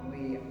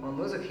on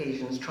those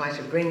occasions, try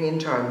to bring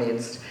into our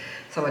midst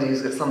somebody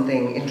who's got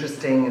something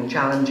interesting and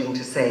challenging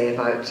to say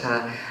about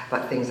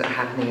things that are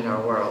happening in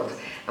our world.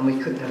 And we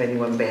couldn't have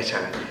anyone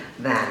better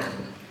than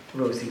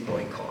Rosie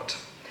Boycott.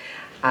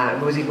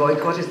 Rosie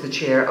Boycott is the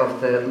chair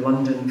of the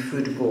London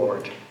Food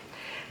Board.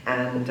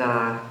 And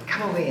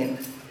come away in.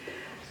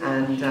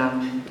 And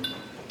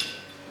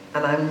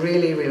I'm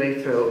really,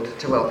 really thrilled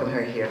to welcome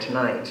her here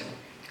tonight.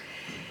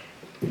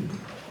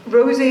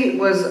 Rosie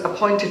was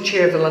appointed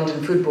chair of the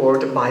London Food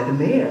Board by the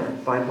Mayor,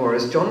 by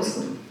Boris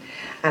Johnson.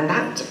 And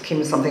that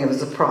came as something of a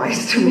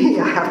surprise to me,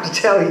 I have to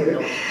tell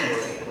you,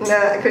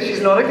 because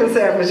she's not a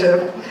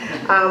Conservative.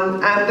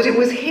 But it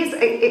was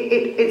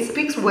it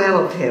speaks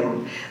well of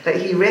him that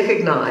he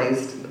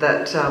recognised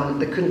that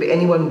there couldn't be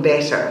anyone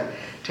better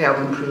to help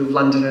improve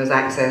Londoners'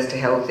 access to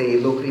healthy,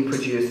 locally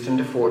produced and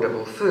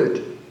affordable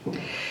food.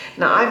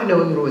 Now, I've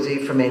known Rosie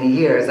for many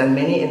years, and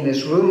many in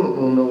this room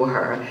will know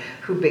her,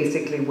 who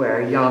basically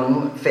were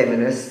young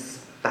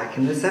feminists back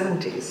in the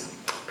 70s.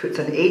 Puts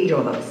an age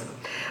on us.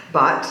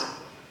 But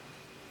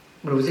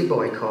Rosie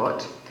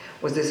Boycott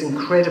was this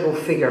incredible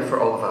figure for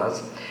all of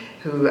us,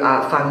 who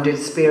founded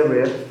Spare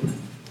Rib,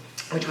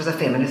 which was a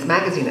feminist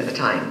magazine at the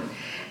time.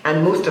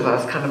 And most of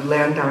us kind of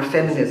learned our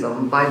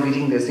feminism by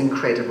reading this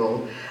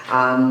incredible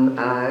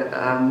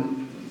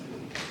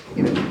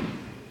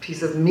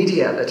piece of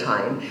media at the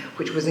time,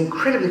 which was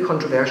incredibly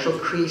controversial,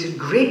 created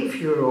great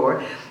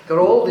furore, got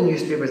all the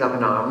newspapers up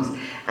in arms,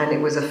 and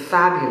it was a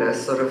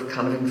fabulous sort of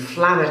kind of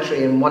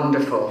inflammatory and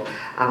wonderful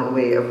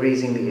way of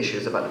raising the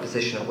issues about the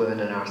position of women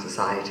in our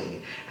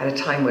society at a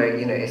time where,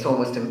 it's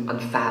almost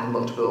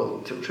unfathomable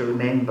to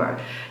remember,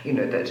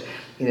 that,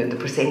 the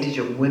percentage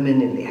of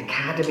women in the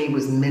academy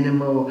was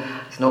minimal.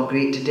 It's not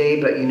great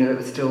today, but, it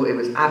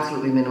was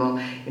absolutely minimal.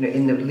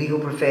 In the legal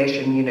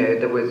profession,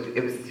 it was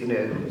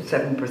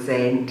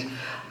 7%.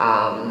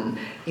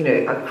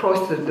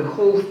 Across the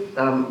whole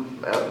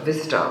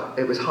vista,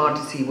 it was hard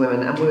to see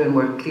women, and women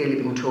were clearly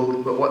being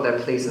told what their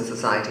place in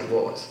society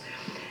was.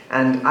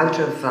 And out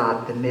of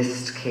the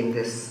mist came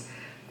this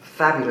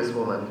fabulous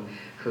woman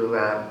who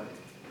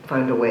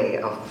found a way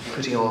of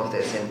putting all of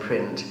this in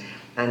print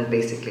and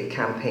basically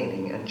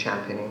campaigning and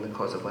championing the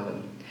cause of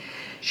women.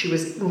 She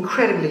was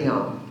incredibly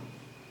young,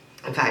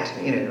 in fact,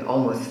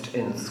 almost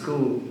in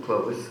school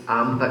clothes,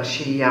 but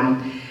she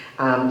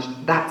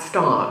that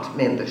start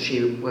meant that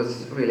she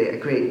was really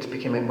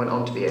went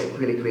on to be a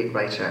really great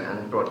writer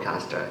and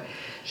broadcaster.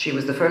 She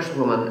was the first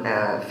woman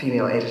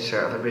female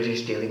editor of a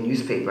British daily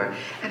newspaper.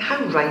 And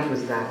how right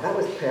was that? That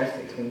was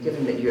perfect,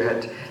 given that you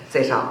had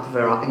set up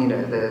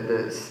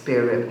the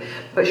Spare Rib.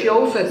 But she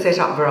also had set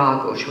up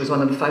Virago. She was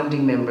one of the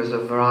founding members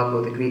of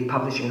Virago, the great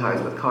publishing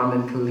house with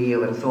Carmen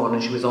Khalil and so on,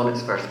 and she was on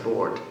its first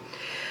board.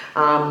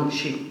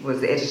 She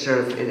was the editor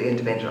of The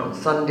Independent on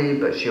Sunday,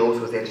 but she also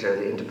was the editor of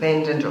The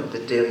Independent, of The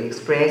Daily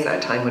Express, at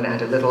a time when it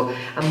had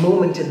a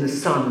moment in the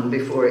sun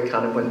before it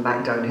kind of went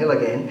back downhill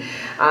again.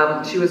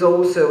 She was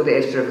also the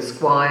editor of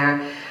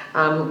Esquire,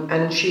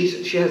 and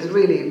she has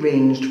really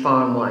ranged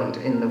far and wide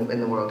in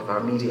the world of our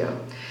media.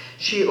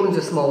 She owns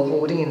a small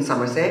holding in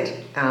Somerset.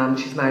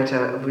 She's married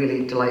to a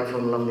really delightful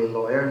and lovely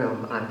lawyer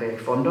whom I'm very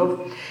fond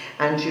of.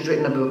 And she's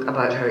written a book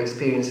about her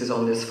experiences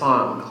on this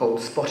farm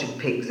called Spotted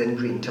Pigs and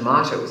Green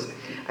Tomatoes,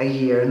 a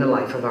year in the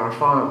life of our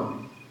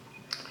farm.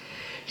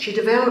 She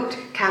developed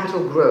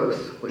Capital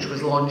Growth, which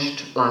was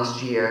launched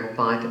last year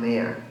by the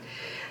Mayor.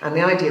 And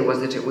the idea was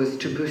that it was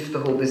to boost the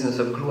whole business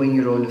of growing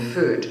your own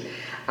food.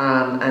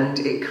 And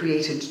it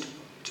created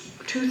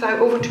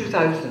over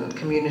 2,000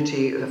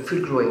 community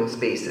food growing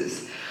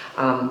spaces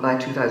by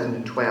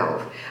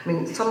 2012.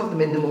 Some of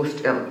them in the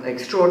most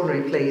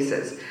extraordinary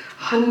places.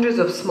 Hundreds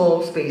of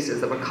small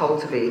spaces that were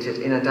cultivated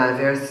in a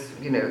diverse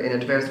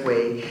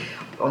way,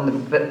 on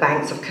the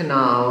banks of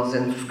canals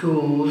and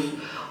schools,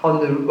 on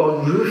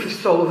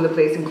roofs all over the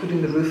place,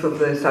 including the roof of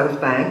the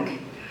South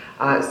Bank,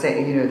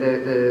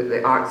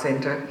 the art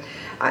centre,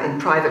 in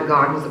private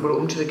gardens that were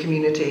open to the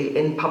community,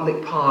 in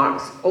public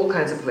parks, all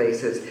kinds of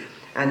places.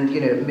 And,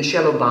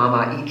 Michelle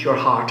Obama, eat your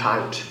heart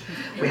out.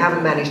 We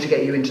haven't managed to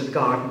get you into the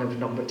garden of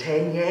number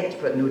 10 yet,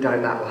 but no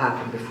doubt that will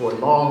happen before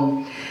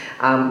long.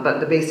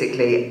 But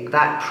basically,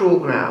 that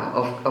programme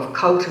of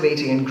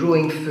cultivating and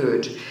growing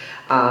food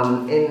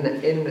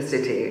in the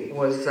city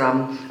was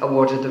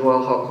awarded the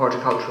Royal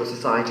Horticultural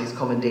Society's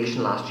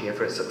commendation last year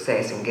for its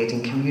success in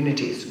getting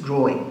communities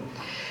growing,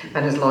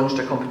 and has launched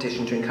a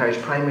competition to encourage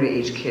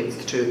primary-age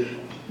kids to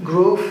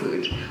grow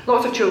food.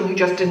 Lots of children who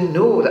just didn't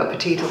know that a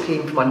potato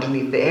came from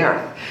underneath the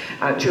earth,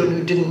 children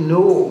who didn't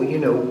know,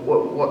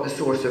 what the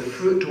source of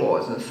fruit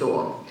was, and so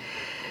on.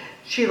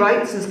 She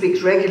writes and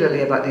speaks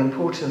regularly about the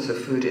importance of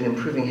food in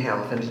improving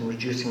health and in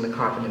reducing the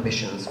carbon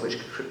emissions which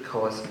could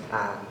cause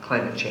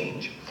climate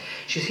change.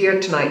 She's here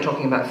tonight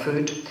talking about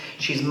food.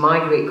 She's my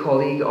great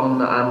colleague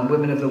on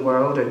Women of the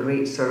World, a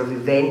great sort of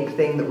event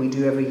thing that we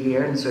do every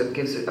year, and so it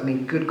gives,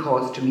 good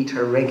cause to meet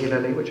her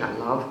regularly, which I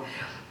love.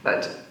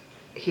 But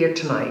here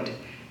tonight,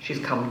 she's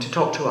come to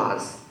talk to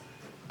us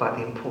about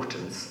the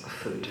importance of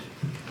food.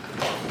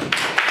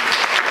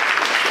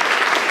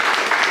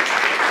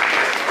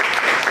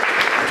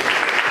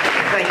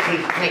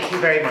 Thank you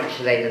very much,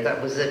 Elena.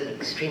 That was an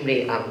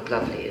extremely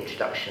lovely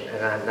introduction,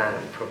 and I'm now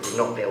probably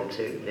not be able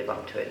to live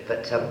up to it.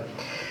 But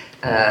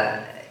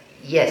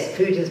yes,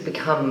 food has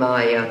become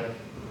my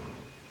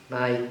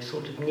my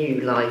sort of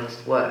new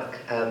life's work.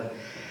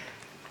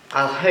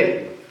 I'll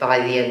hope by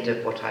the end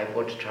of what I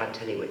want to try and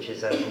tell you, which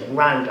is a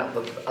roundup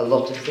of a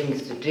lot of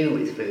things to do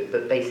with food,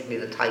 but basically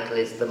the title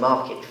is The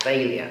Market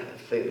Failure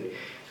of Food.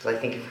 Because I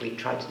think if we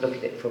try to look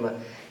at it from an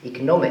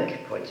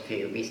economic point of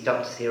view, we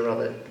start to see a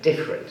rather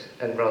different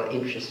and rather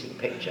interesting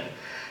picture.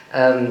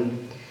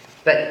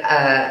 But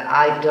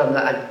I've done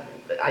that.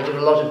 I do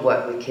a lot of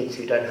work with kids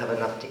who don't have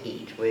enough to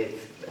eat,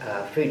 with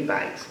food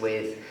banks,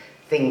 with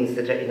things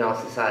that are in our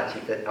society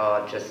that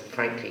are just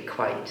frankly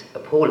quite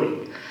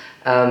appalling.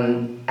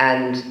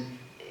 And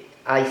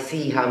I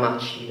see how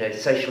much,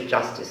 social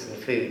justice and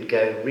food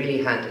go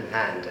really hand in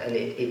hand, and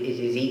it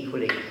is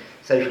equally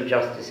social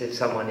justice if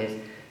someone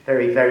is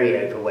very, very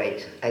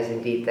overweight, as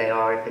indeed they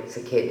are if it's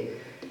a kid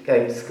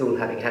going to school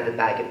having had a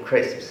bag of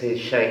crisps who's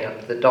showing up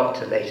to the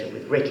doctor later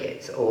with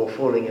rickets, or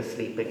falling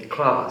asleep in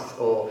class,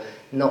 or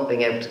not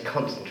being able to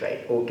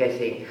concentrate, or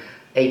getting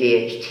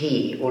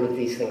ADHD, all of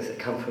these things that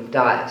come from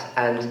diet,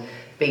 and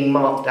being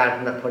marked out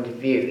from that point of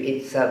view.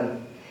 It's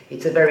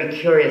a very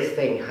curious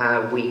thing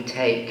how we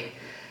take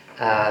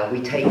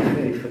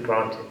food for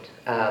granted.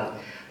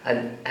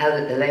 And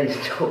Elena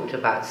talked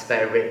about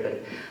spare rib, and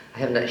I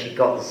haven't actually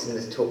got this in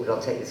this talk, but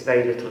I'll take this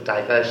very little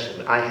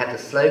diversion. I had a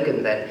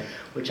slogan then,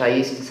 which I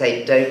used to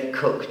say, don't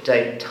cook,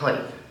 don't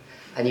type,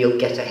 and you'll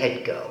get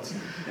ahead, girls.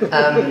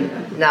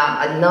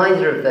 Now,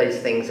 neither of those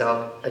things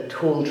are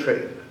at all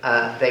true.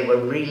 They were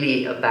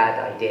really a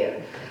bad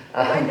idea.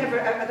 I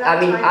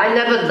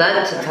never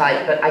learned to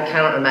type, but I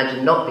cannot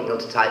imagine not being able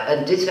to type.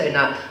 And ditto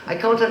now, I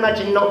can't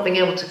imagine not being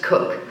able to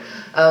cook.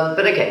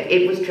 But okay,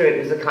 it was true,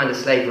 it was a kind of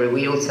slavery.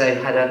 We also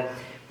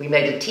we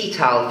made a tea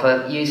towel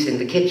for use in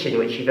the kitchen,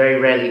 which he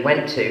very rarely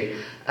went to.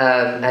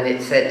 And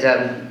it said,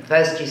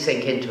 first you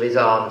sink into his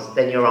arms,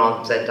 then your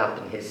arms end up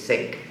in his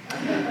sink.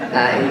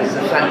 It was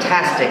a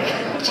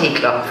fantastic tea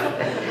cloth.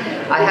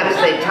 I have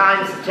to say,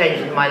 times have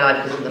changed in my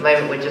life, because at the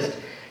moment we're just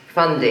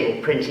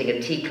funding printing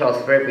a tea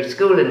cloth for every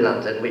school in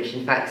London, which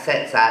in fact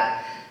sets out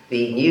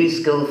the new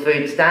school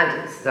food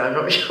standards. So I'm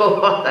not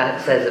sure what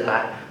that says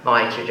about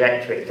my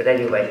trajectory, but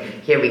anyway,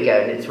 here we go,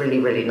 and it's really,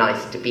 really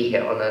nice to be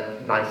here on a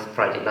nice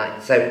Friday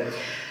night. So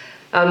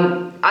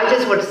I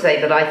just want to say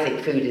that I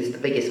think food is the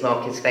biggest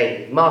market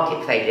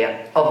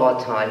failure of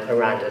our time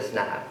around us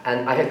now,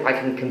 and I hope I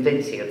can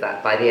convince you of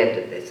that by the end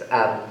of this.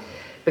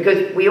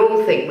 Because we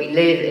all think we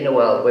live in a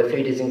world where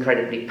food is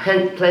incredibly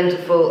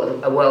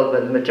plentiful, a world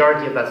where the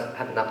majority of us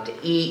have enough to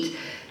eat.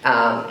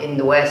 In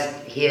the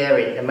West, here,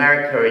 in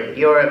America, in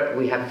Europe,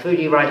 we have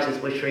foodie writers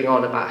whittering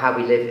on about how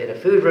we live in a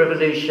food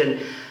revolution.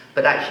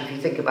 But actually, if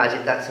you think about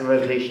it, that's a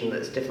revolution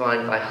that's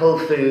defined by Whole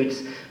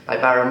Foods, by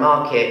Borough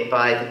Market,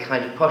 by the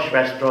kind of posh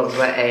restaurants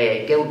where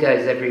A.A. Gill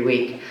goes every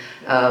week,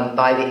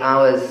 by the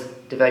hours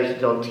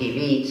devoted on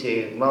TV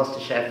to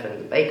MasterChef and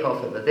the Bake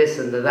Off and the this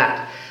and the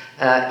that.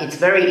 It's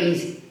very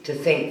easy to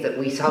think that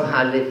we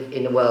somehow live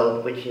in a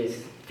world which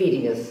is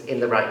feeding us in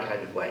the right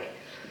kind of way.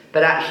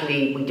 But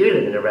actually, we do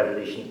live in a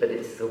revolution, but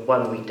it's the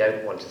one we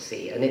don't want to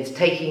see. And it's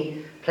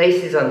taking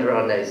places under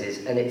our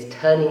noses, and it's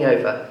turning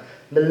over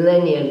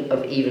millennia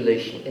of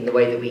evolution in the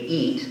way that we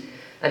eat.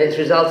 And it's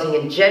resulting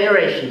in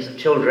generations of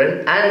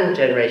children and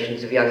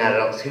generations of young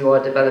adults who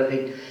are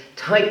developing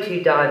type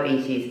 2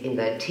 diabetes in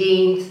their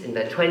teens, in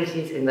their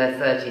 20s, in their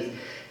 30s,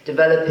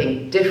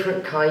 developing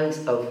different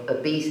kinds of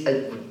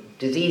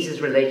diseases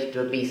related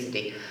to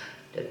obesity.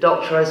 The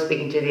doctor I was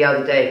speaking to the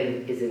other day,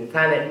 who is in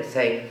Thanet, was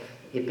saying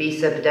the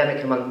obese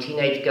epidemic among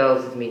teenage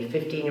girls has mean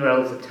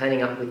 15-year-olds are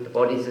turning up with the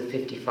bodies of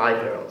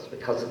 55-year-olds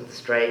because of the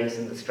strains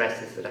and the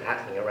stresses that are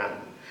happening around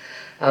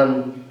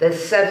them. There's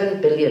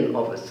 7 billion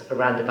of us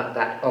around about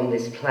that on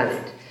this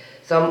planet.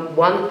 Some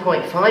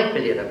 1.5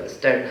 billion of us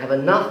don't have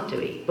enough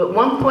to eat, but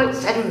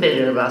 1.7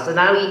 billion of us are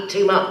now eat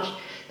too much.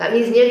 That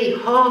means nearly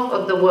half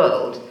of the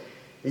world's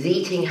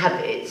eating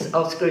habits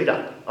are screwed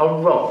up,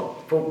 are wrong,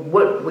 for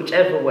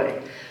whichever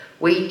way.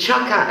 We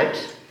chuck out,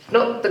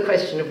 not the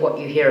question of what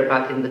you hear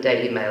about in the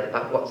Daily Mail,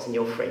 about what's in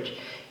your fridge.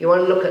 You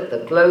want to look at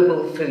the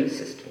global food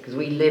system, because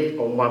we live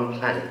on one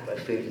planet where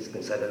food is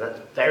concerned, and that's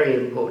very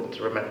important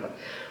to remember.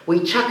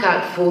 We chuck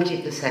out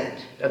 40%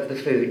 of the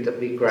food that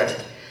we grow.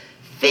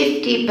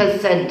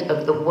 50%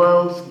 of the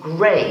world's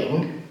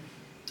grain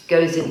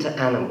goes into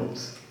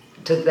animals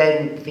to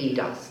then feed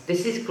us.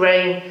 This is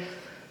grain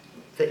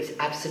that is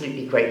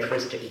absolutely great for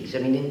us to eat. I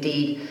mean,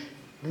 indeed,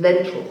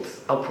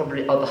 lentils are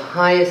the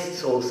highest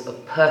source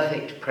of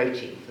perfect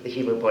protein for the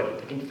human body.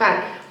 But in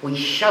fact, we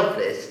shove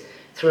this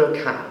through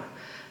a cow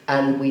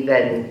and we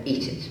then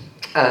eat it.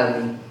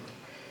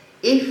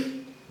 If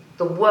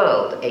the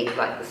world ate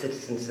like the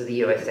citizens of the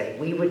USA,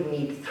 we would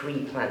need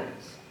 3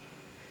 planets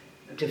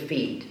to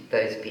feed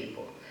those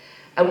people.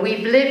 And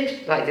we've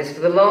lived like this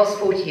for the last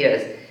 40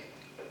 years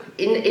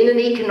in an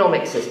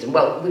economic system.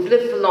 Well, we've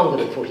lived for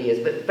longer than 40 years,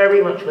 but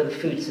very much where the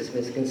food system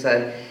is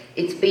concerned,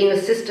 it's been a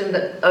system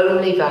that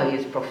only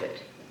values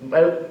profit.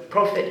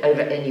 profit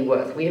over any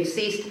worth. We have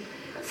ceased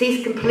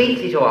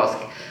completely to ask.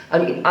 I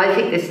mean, I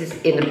think this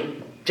is in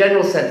a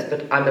general sense,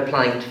 but I'm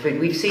applying it to food.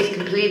 We've ceased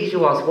completely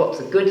to ask what's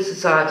a good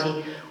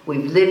society.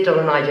 We've lived on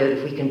an idea that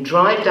if we can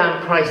drive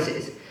down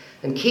prices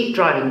and keep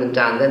driving them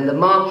down, then the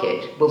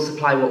market will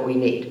supply what we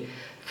need.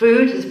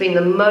 Food has been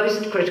the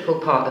most critical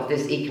part of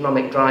this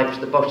economic drive to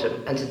the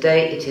bottom, and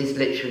today it is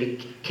literally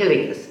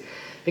killing us.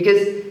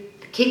 Because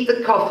to keep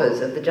the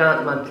coffers of the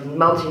giant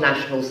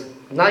multinationals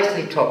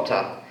nicely topped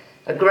up,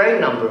 a growing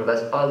number of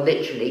us are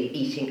literally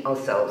eating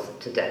ourselves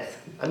to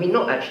death. I mean,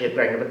 not actually a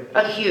growing number,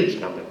 a huge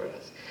number of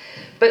us.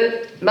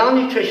 But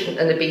malnutrition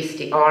and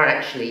obesity are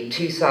actually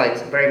two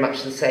sides of very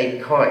much the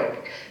same coin,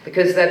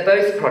 because they're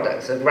both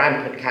products of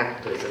rampant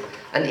capitalism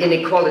and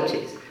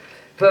inequalities.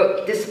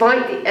 But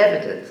despite the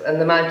evidence and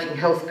the mounting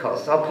health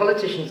costs, our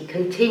politicians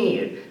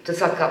continue to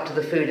suck up to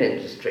the food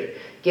industry,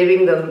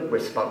 giving them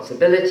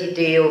responsibility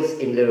deals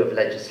in lieu of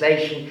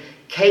legislation,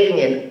 caving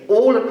in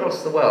all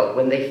across the world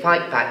when they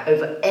fight back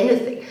over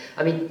anything.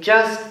 I mean,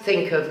 just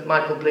think of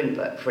Michael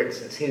Bloomberg, for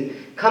instance, who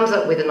comes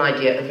up with an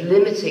idea of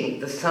limiting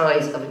the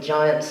size of a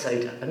giant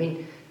soda. I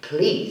mean,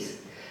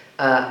 please.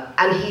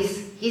 And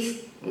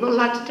he's not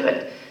allowed to do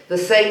it. The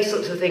same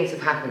sorts of things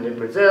have happened in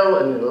Brazil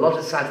and in a lot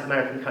of South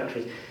American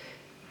countries.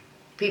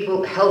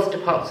 Health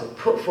departments have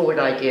put forward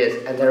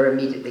ideas and they're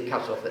immediately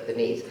cut off at the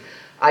knees.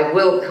 I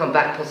will come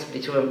back possibly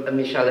to a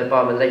Michelle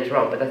Obama later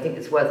on, but I think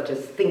it's worth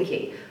just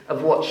thinking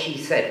of what she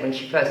said when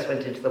she first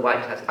went into the White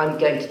House. I'm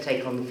going to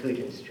take on the food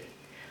industry.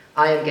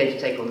 I am going to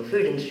take on the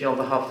food industry on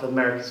behalf of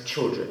America's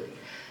children.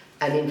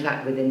 And in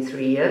fact, within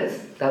 3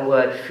 years, that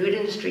word food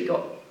industry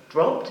got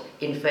dropped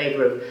in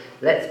favour of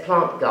let's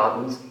plant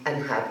gardens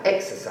and have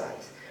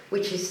exercise,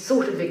 which is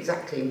sort of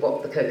exactly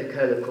what the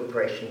Coca-Cola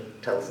Corporation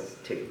tells us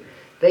to.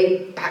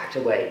 They backed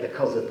away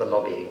because of the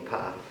lobbying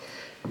power.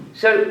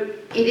 So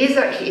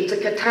it's a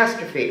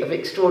catastrophe of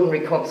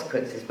extraordinary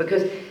consequences,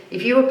 because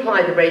if you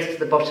apply the race to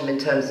the bottom in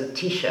terms of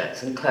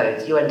t-shirts and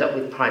clothes, you end up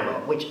with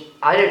Primark, which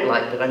I don't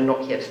like, but I'm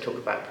not here to talk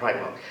about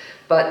Primark.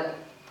 But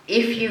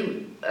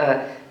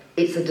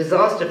it's a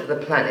disaster for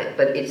the planet,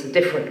 but it's a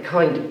different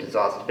kind of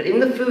disaster. But in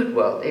the food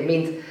world, it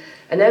means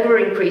an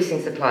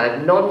ever-increasing supply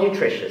of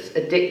non-nutritious,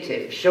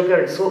 addictive,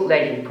 sugar and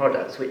salt-laden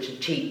products which are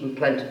cheap and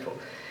plentiful.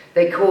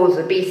 They cause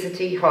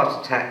obesity,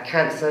 heart attack,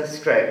 cancer,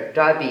 stroke,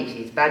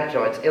 diabetes, bad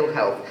joints, ill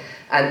health,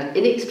 and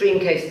in extreme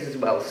cases as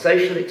well,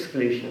 social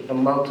exclusion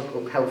and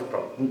multiple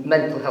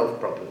mental health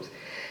problems.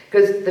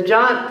 Because the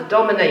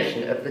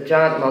domination of the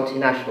giant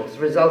multinationals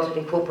resulted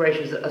in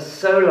corporations that are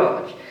so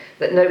large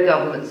that no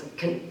governments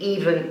can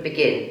even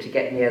begin to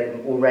get near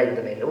them or rein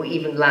them in, or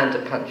even land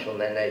a punch on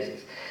their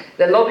noses.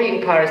 Their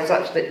lobbying power is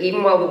such that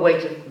even while the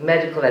weight of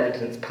medical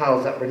evidence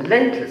piles up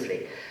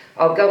relentlessly,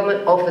 our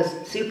government offers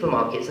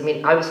supermarkets. I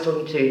mean, I was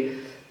talking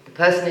to the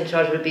person in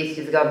charge of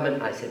obesity of the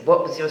government. I said,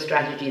 what was your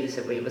strategy? They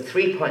said, we have a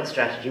 3-point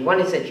strategy. One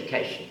is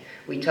education.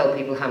 We tell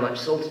people how much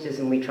salt it is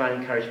and we try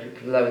and encourage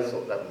people to lower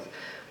salt levels.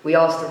 We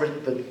ask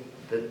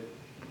the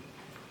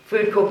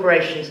food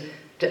corporations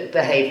to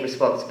behave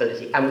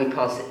responsibility, and we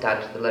pass it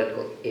down to the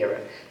local era.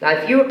 Now,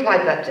 if you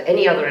applied that to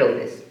any other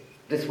illness,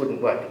 this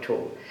wouldn't work at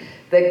all.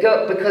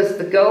 Because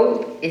the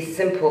goal is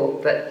simple,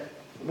 that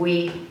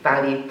we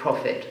value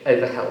profit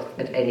over health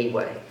in any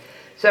way.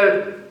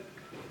 So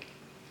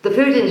the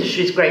food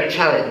industry's great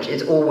challenge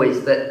is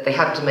always that they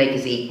have to make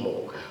us eat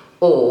more,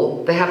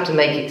 or they have to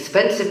make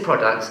expensive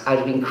products out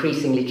of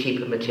increasingly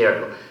cheaper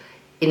material.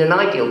 In an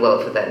ideal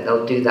world for them,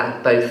 they'll do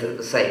that both at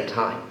the same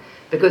time.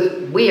 Because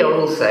we are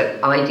also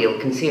ideal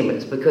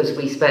consumers, because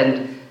we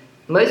spend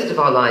most of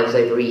our lives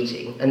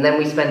overeating, and then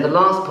we spend the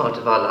last part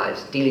of our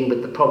lives dealing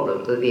with the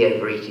problem that the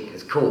overeating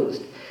has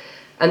caused.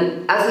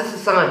 And as a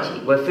society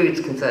where food's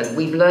concerned,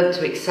 we've learned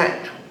to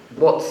accept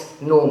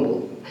what's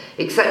normal,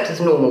 accept as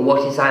normal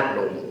what is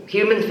abnormal.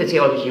 Human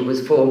physiology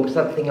was formed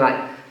something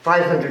like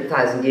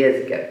 500,000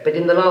 years ago, but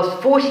in the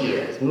last 40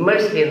 years,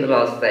 mostly in the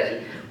last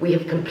 30, we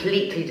have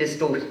completely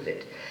distorted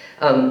it.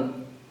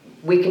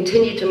 We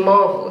continue to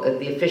marvel at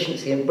the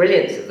efficiency and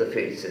brilliance of the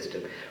food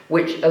system,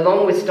 which,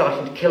 along with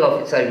starting to kill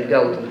off its own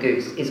golden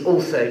goose, is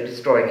also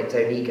destroying its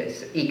own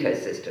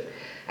ecosystem.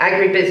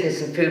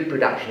 Agribusiness and food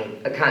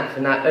production account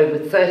for now over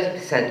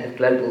 30% of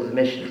global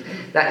emissions.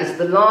 That is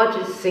the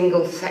largest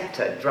single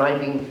sector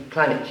driving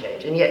climate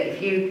change. And yet,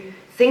 if you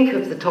think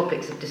of the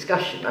topics of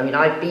discussion, I mean,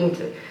 I've been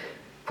to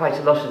quite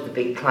a lot of the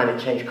big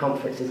climate change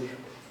conferences,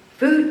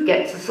 food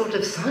gets a sort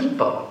of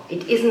sidebar.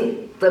 It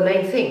isn't the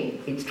main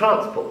thing. It's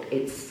transport,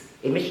 it's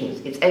emissions,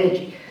 it's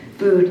energy.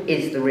 Food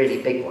is the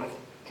really big one.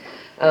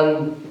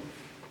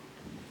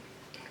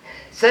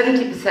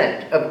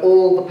 70% of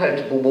all the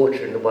potable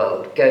water in the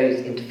world goes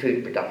into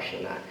food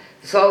production now.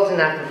 The soils in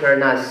Africa are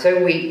now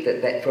so weak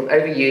that from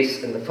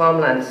overuse, and the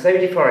farmland so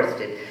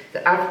deforested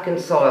that African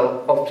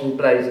soil often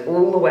blows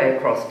all the way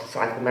across to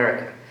South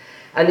America.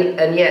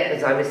 And yet,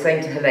 as I was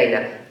saying to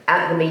Helena,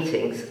 at the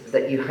meetings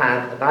that you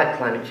have about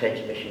climate change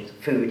emissions,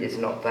 food is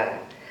not there.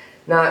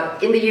 Now,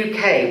 in the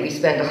UK, we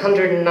spend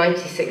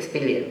 196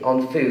 billion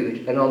on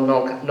food and on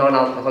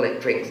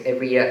non-alcoholic drinks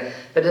every year.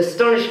 But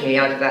astonishingly,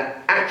 out of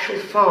that, actual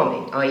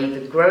farming, i.e.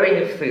 the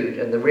growing of food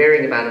and the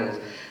rearing of animals,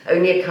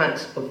 only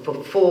accounts for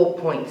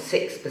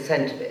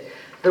 4.6% of it.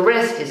 The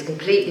rest is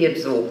completely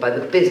absorbed by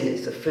the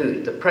business of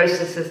food, the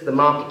processors, the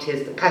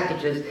marketers, the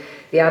packagers,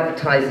 the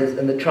advertisers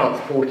and the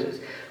transporters.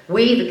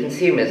 We, the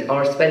consumers,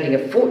 are spending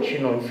a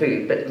fortune on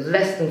food, but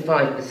less than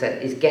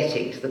 5% is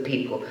getting to the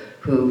people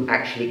who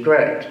actually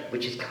grow it,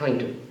 which is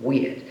kind of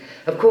weird.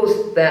 Of course,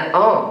 there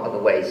are other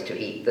ways to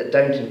eat that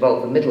don't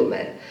involve the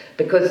middlemen,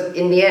 because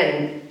in the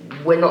end,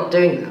 we're not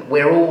doing that.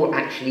 We're all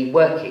actually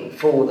working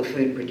for the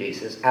food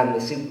producers and the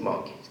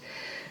supermarkets.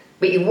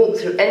 But you walk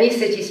through any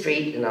city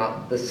street and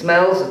the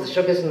smells of the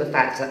sugars and the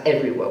fats are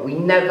everywhere. We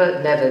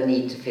never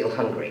need to feel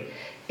hungry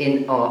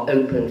in our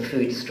open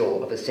food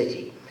store of a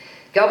city.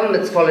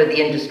 Governments follow the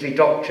industry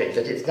doctrine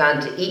that it's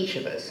down to each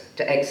of us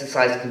to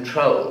exercise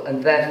control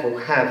and therefore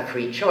have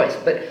free choice.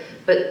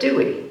 But do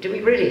we? Do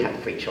we really have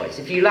free choice?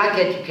 If you lack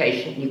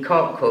education, you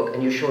can't cook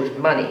and you're short of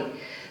money,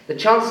 the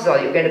chances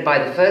are you're going to buy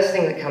the first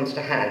thing that comes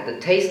to hand that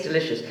tastes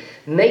delicious,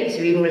 makes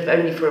you, even if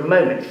only for a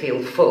moment,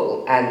 feel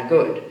full and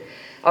good.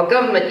 Our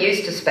government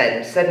used to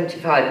spend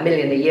 75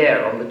 million a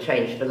year on the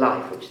Change for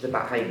Life, which is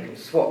about how you can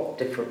swap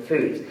different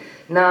foods.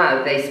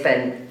 Now they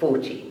spend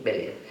 40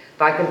 million.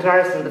 By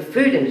comparison, the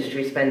food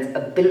industry spends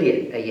 $1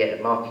 billion a year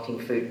marketing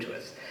food to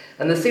us.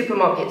 And the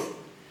supermarkets,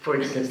 for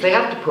instance, they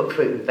have to put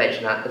fruit and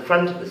veg at the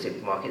front of the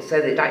supermarket so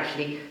that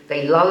actually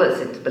they lull us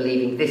into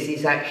believing this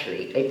is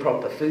actually a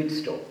proper food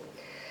store.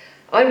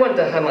 I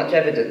wonder how much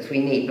evidence we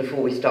need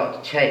before we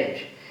start to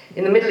change.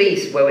 In the Middle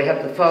East, where we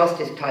have the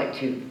fastest type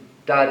 2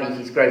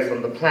 diabetes growth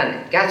on the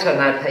planet, Qatar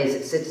now pays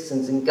its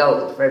citizens in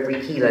gold for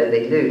every kilo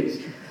they lose.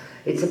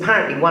 It's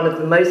apparently one of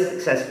the most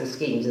successful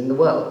schemes in the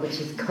world, which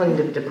is kind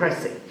of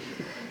depressing.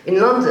 In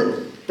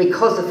London,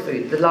 because of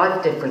food, the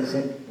life difference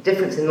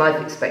in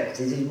life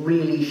expectancies is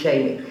really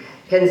shaming.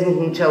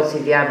 Kensington and Chelsea,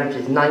 the average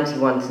is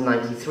 91 to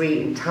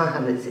 93. In Tower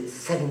Hamlets, it's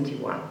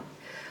 71.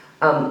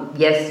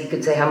 Yes, you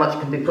could say how much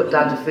can be put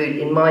down to food.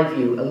 In my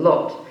view, a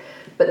lot.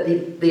 But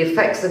the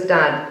effects of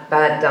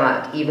bad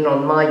diet, even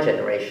on my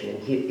generation,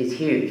 is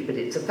huge. But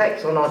its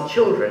effects on our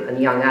children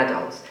and young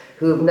adults,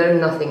 who have known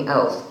nothing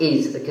else,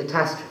 is a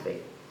catastrophe.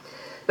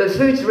 But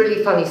food's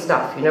really funny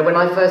stuff. You know, when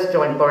I first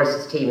joined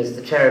Boris's team as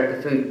the chair of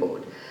the food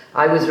board,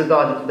 I was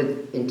regarded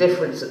with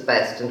indifference at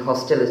best and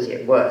hostility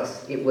at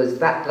worst. It was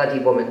that bloody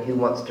woman who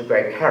wants to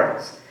grow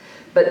carrots.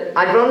 But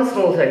I'd run a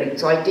small home,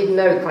 so I did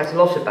know quite a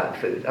lot about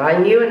food. I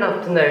knew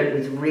enough to know it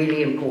was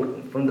really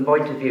important from the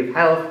point of view of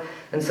health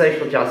and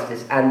social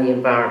justice and the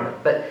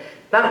environment. But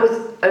that was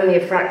only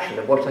a fraction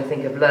of what I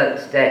think I've learned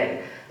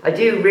today. I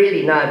do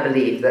really now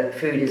believe that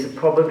food is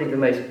probably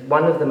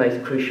one of the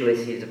most crucial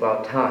issues of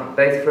our time,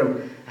 both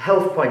from a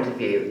health point of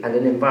view and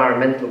an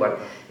environmental one.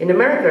 In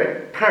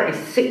America,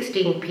 apparently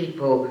 16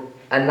 people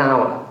an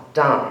hour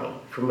die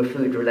from a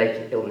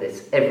food-related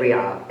illness every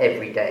hour,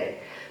 every day.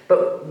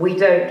 But we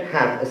don't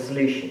have a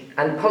solution,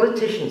 and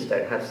politicians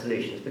don't have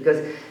solutions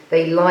because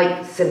they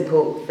like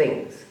simple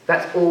things.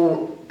 That's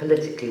all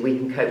politically we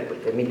can cope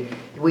with. I mean,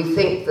 we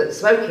think that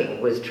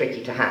smoking was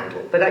tricky to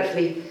handle, but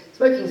actually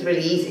smoking's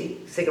really easy.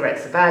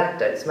 Cigarettes are bad,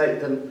 don't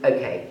smoke them.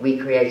 Okay, we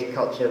create a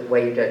culture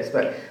where you don't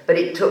smoke. But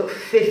it took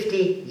 50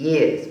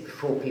 years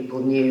before people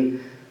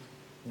knew,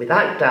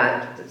 without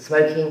doubt, that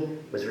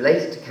smoking was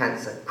related to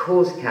cancer,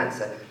 caused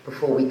cancer,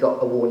 before we got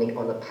a warning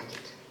on a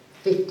packet.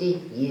 50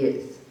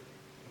 years.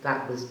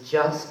 That was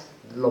just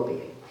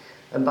lobbying.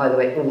 And by the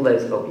way, all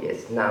those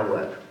lobbyists now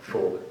work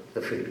for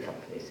the food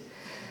companies.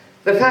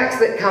 The facts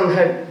that come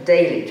home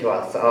daily to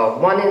us are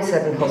 1 in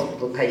 7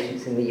 hospital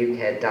patients in the UK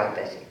are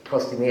diabetic,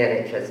 costing the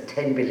NHS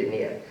 10 billion a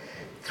year.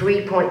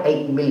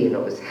 3.8 million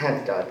of us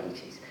have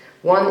diabetes.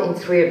 1 in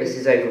 3 of us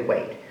is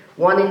overweight.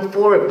 1 in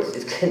 4 of us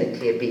is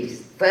clinically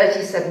obese.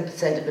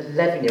 37% of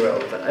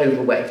 11-year-olds are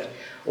overweight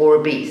or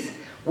obese.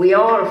 We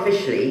are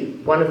officially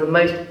one of the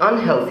most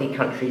unhealthy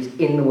countries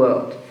in the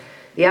world.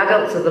 The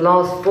adults of the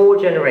last 4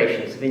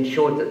 generations have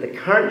ensured that the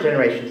current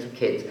generations of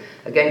kids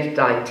are going to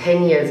die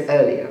 10 years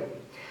earlier.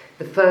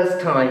 The first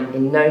time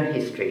in known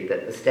history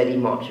that the steady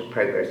march of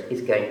progress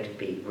is going to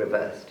be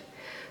reversed.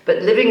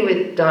 But living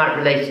with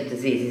diet-related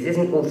diseases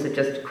isn't also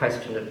just a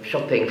question of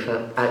shopping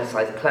for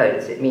outsized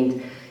clothes. It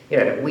means,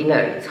 we know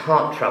it's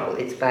heart trouble,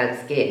 it's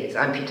bad skin, it's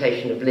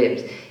amputation of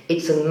limbs.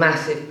 It's a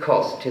massive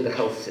cost to the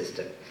health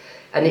system.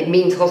 And it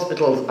means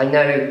hospitals, I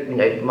know,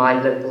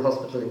 my local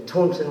hospital in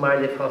Taunton, where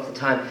I live half the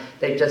time,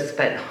 they've just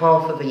spent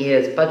half of a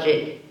year's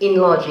budget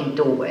enlarging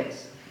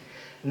doorways,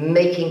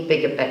 making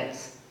bigger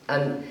beds.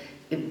 And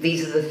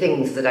these are the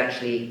things that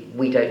actually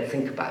we don't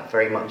think about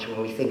very much when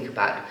we think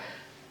about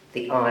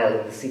the aisle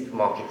of the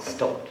supermarket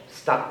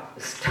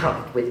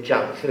stuffed with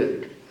junk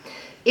food.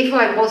 If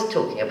I was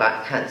talking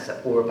about cancer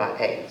or about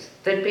AIDS,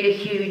 there'd be a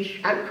huge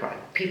outcry.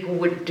 People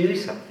would do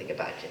something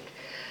about it.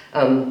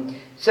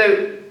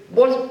 So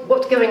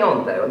what's going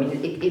on, though? I mean,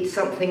 it's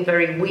something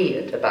very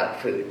weird about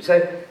food.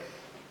 So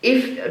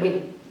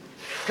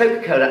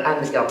Coca-Cola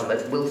and the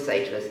government will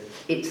say to us,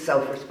 it's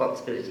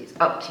self-responsibility. It's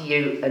up to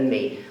you and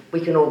me.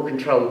 We can all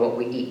control what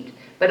we eat.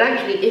 But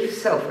actually, if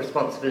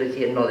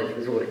self-responsibility and knowledge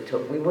was all it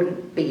took, we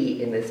wouldn't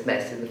be in this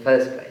mess in the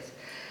first place.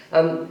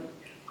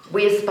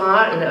 We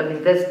aspire,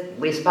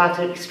 we aspire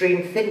to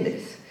extreme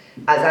thinness,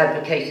 as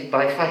advocated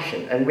by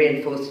fashion and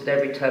reinforced at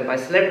every turn by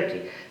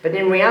celebrity. But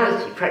in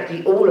reality,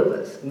 practically all of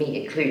us,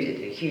 me included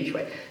in a huge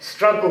way,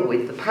 struggle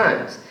with the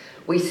pounds.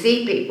 We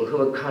see people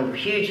who are kind of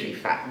hugely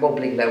fat,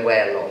 wobbling their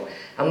way along,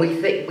 and we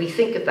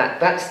think of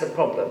that, that's the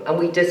problem, and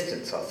we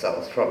distance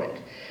ourselves from it.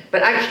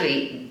 But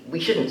actually, we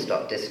shouldn't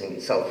stop distancing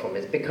ourselves from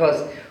it,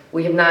 because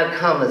we have now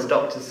come, as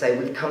doctors say,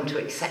 we've come to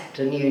accept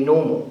a new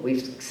normal.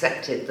 We've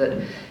accepted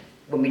that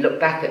when we look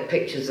back at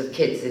pictures of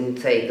kids in,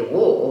 say, the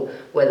war,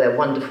 where they're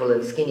wonderful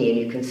and skinny and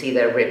you can see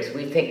their ribs,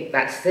 we think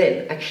that's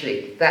thin.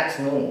 Actually, that's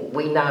normal.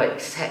 We now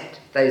accept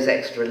those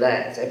extra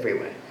layers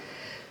everywhere.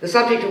 The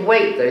subject of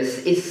weight, though,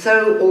 is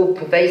so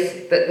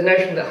all-pervasive that the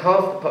notion that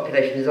half the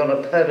population is on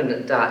a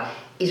permanent diet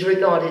is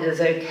regarded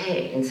as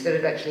okay, instead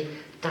of actually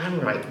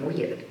downright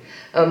weird.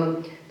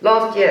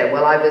 Last year,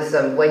 while I was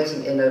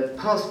waiting in a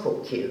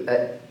passport queue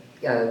at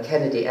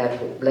Kennedy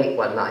Airport late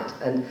one night,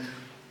 and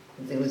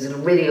there was a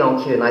really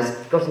long queue, and I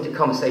got into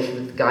conversation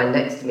with the guy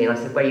next to me, and I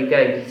said, "Where are you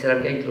going?" He said,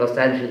 "I'm going to Los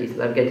Angeles,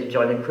 and I'm going to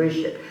join a cruise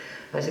ship."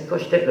 I said,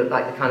 "Gosh, you don't look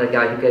like the kind of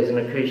guy who goes on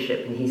a cruise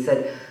ship." And he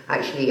said,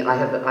 "Actually,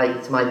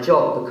 it's my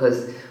job,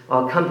 because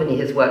our company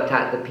has worked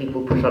out that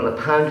people put on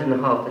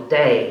 £1.50 a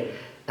day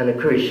on a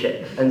cruise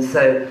ship. And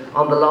so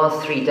on the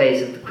last 3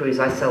 days of the cruise,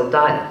 I sell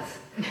diets.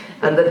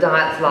 And the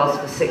diets last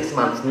for 6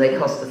 months, and they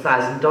cost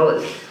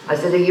 $1,000. I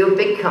said, "Are you a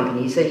big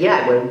company?" He said,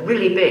 "Yeah, we're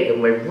really big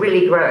and we're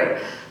really growing."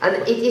 And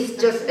it is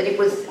just, and it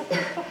was,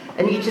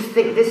 and you just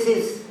think this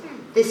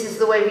is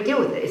the way we deal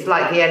with it. It's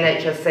like the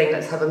NHS saying,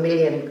 "Let's have 1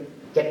 million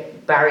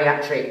get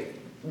bariatric,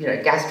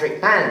 gastric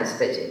bands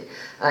fitted."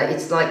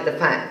 It's like the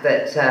fact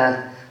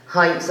that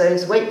Heinz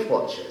owns Weight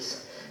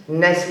Watchers,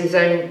 Nestle's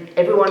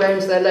everyone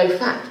owns their low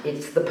fat.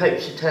 It's the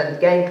poacher turned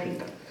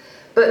gamekeeper.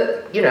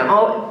 But,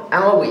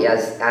 are we,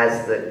 as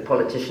the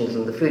politicians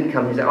and the food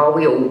companies, are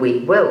we all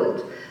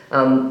weak-willed?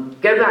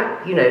 Go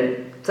back,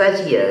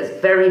 30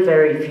 years, very,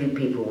 very few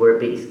people were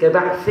obese. Go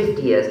back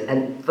 50 years,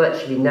 and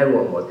virtually no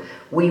one was.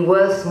 We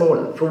were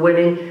smaller. For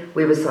women,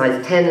 we were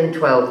size 10 and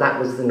 12, that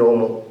was the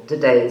normal.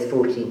 Today, it's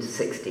 14 to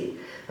 16.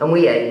 And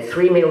we ate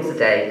 3 meals a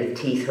day with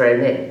tea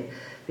thrown in.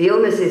 The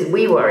illnesses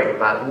we worried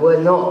about were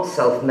not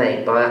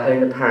self-made by our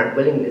own apparent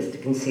willingness to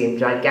consume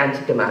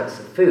gigantic amounts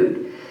of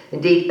food.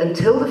 Indeed,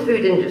 until the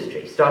food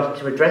industry started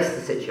to address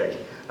the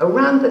situation,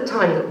 around the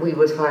time that we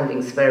were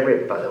finding spare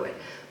rib, by the way,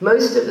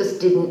 most of us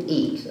didn't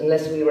eat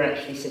unless we were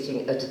actually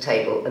sitting at a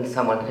table and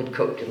someone had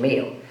cooked a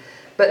meal.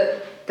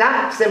 But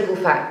that simple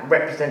fact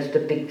represented a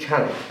big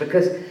challenge,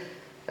 because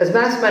as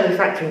mass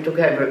manufacturing took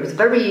over, it was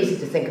very easy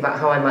to think about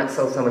how I might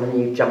sell someone a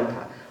new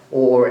jumper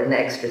or an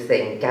extra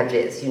thing,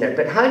 gadgets,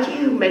 But how do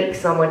you make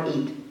someone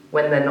eat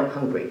when they're not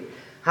hungry?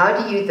 How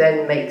do you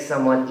then make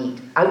someone eat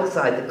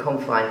outside the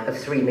confine of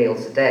 3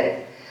 meals a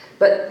day?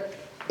 But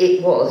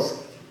it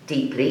was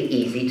deeply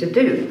easy to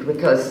do,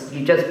 because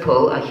you just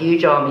pull a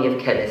huge army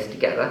of chemists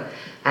together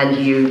and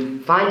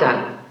you find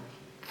out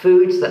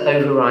foods that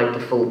override the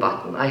full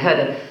button. I heard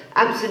an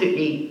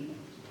absolutely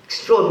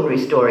extraordinary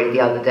story the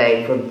other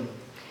day from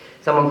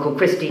someone called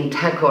Christine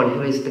Tacon,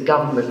 who is the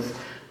government's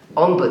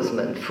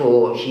ombudsman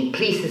she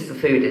polices the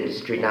food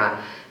industry now.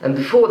 And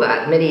before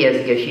that, many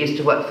years ago, she used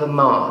to work for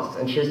Mars,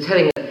 and she was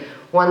telling us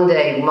one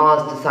day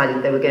Mars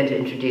decided they were going to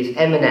introduce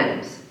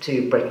M&Ms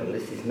to Britain.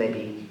 This is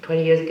maybe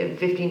 20 years ago,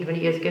 15, 20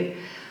 years ago.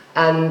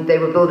 And they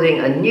were building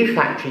a new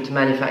factory to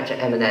manufacture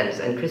M&Ms,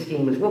 and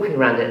Christine was walking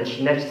around it, and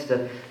she noticed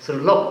a sort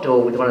of locked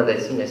door with one of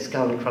those,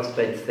 skull and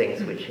crossbones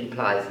things, which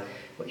implies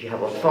what you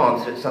have on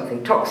farms, so it's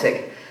something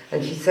toxic.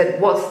 And she said,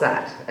 "What's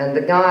that?" And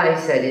the guy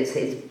said, it's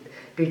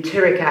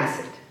butyric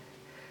acid.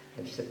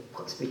 And she said,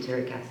 "What's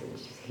butyric acid?" And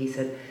he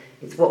said,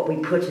 "It's what we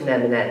put in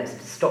M&Ms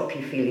to stop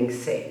you feeling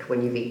sick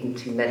when you've eaten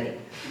too many."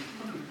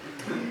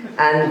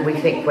 And we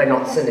think we're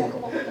not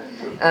cynical.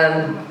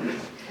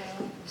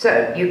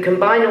 So you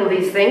combine all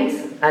these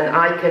things, and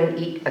I can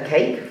eat a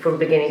cake from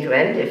beginning to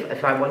end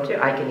if I want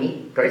to. I can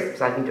eat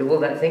crisps, I can do all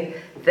that thing.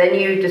 Then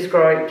you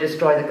destroy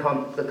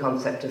the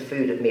concept of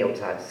food at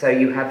mealtime. So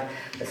you have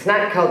a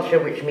snack culture,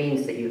 which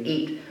means that you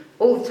eat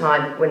all the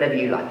time, whenever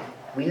you like.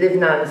 We live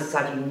now in a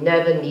society you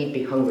never need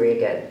be hungry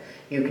again.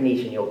 You can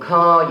eat in your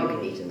car, you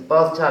can eat in the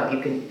bathtub,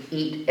 you can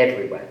eat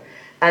everywhere.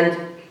 And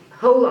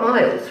whole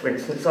aisles, for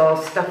instance, are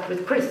stuffed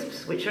with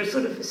crisps, which are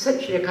sort of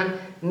essentially a kind of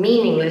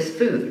meaningless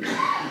food.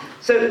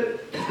 So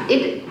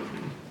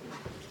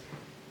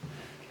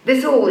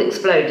this all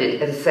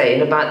exploded, as I say,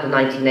 in about the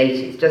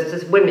 1980s, just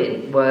as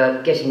women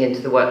were getting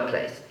into the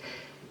workplace.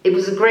 It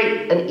was a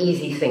great and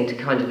easy thing to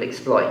kind of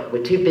exploit.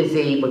 We're too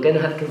busy, we're going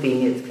to have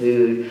convenience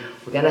food,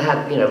 we're going to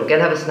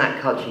have a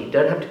snack culture, you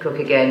don't have to cook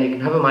again, you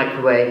can have a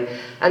microwave.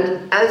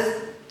 And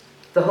as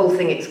the whole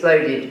thing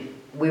exploded,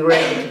 we were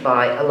able to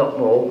buy a lot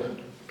more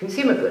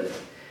consumer goods.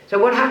 So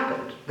what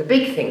happened? The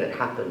big thing that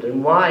happened,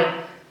 and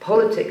why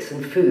politics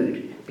and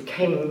food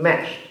became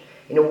enmeshed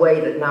in a way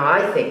that now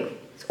I think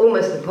it's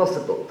almost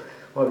impossible,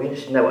 or we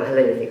should know what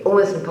Helena thinks,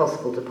 almost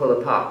impossible to pull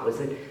apart, was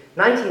that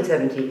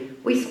 1970,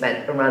 we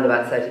spent around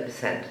about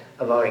 30%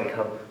 of our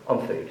income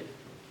on food.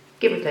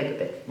 Give or take a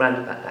bit, round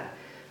about that.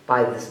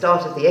 By the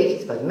start of the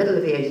 80s, by the middle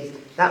of the 80s,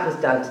 that was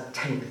down to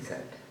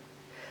 10%.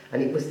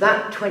 And it was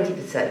that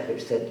 20%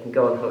 which said you can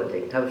go on holiday,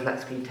 you can have a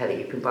flat screen telly,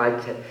 you can buy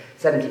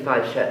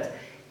 75 shirts.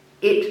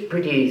 It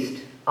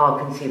produced our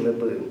consumer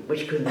boom,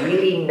 which could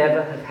really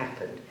never have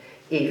happened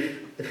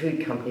if the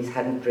food companies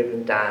hadn't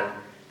driven down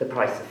the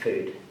price of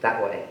food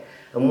that way.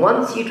 And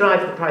once you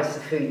drive the price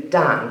of food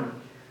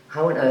down,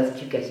 how on earth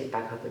do you get it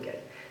back up again?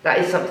 That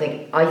is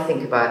something I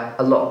think about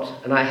a lot,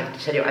 and I have to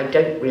tell you, I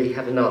don't really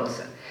have an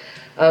answer.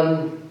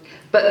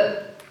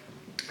 But,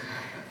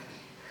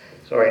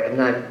 sorry, I'm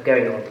now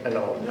going on and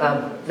on.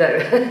 No.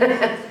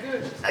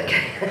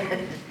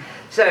 Okay.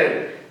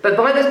 So, but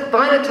by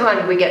the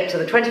time we get to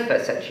the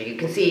 21st century, you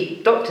can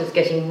see doctors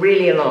getting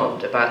really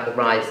alarmed about the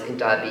rise in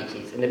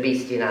diabetes and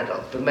obesity in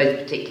adults, but most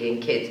particularly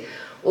in kids.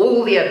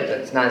 All the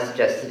evidence now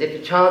suggests that if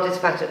a child is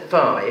fat at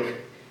 5,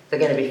 they're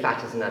going to be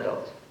fat as an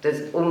adult.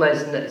 It's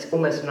almost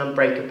an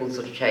unbreakable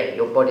sort of chain.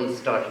 Your body's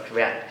started to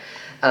react.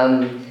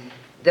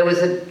 There was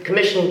a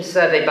commissioned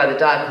survey by the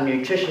Diet and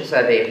Nutrition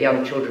Survey of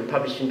young children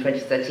published in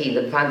 2013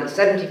 that found that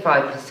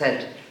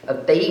 75%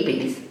 of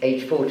babies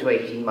aged 4 to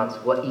 18 months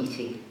were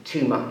eating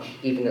too much,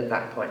 even at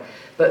that point.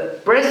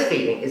 But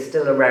breastfeeding is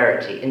still a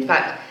rarity. In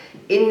fact,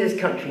 in this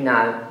country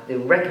now, the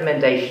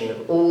recommendation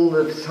of all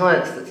the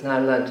science that's now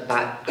learnt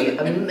about the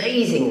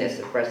amazingness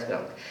of breast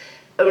milk,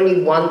 only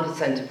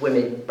 1% of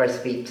women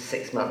breastfeed to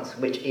 6 months,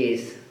 which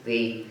is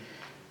the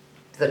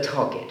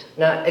target.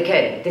 Now,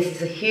 again, this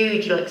is a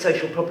huge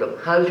social problem.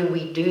 How do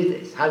we do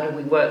this? How do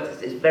we work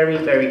this? It's very,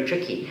 very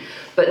tricky.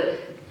 But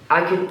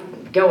I could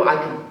go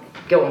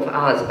on for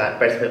hours about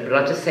breast milk, but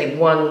I'll just say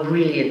one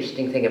really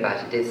interesting thing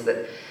about it is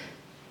that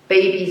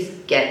babies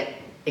get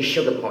a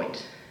sugar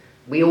point.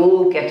 We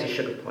all get a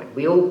sugar point.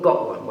 We all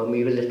got one when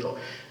we were little.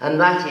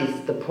 And that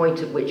is the point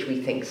at which we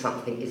think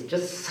something is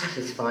just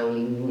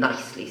satisfyingly,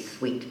 nicely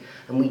sweet.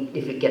 And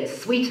if it gets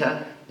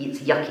sweeter, it's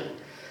yucky.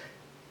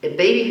 A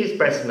baby who's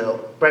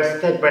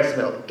breastfed breast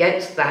milk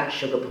gets that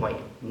sugar point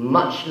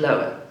much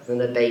lower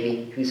than a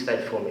baby who's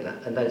fed formula.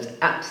 And that is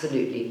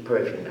absolutely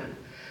proven now.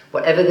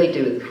 Whatever they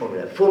do with the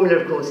formula. Formula,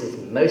 of course, is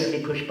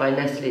mostly pushed by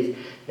Nestlé.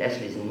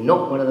 Nestlé is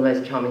not one of the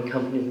most charming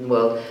companies in the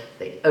world.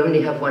 They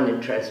only have one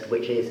interest,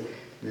 which is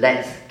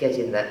let's get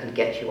in there and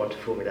get you onto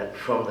formula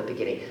from the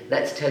beginning.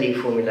 Let's tell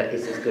you formula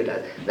is as good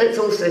as. Let's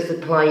also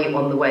supply you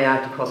on the way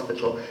out of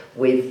hospital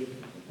with,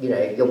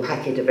 your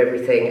packet of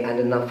everything and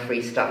enough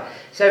free stuff.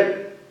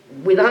 So,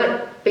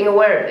 without being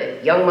aware of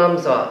it, young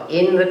mums are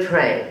in the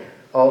train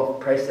of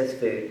processed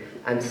food,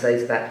 and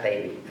so's that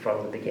baby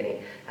from the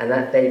beginning. And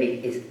that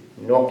baby is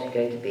not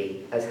going to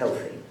be as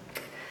healthy.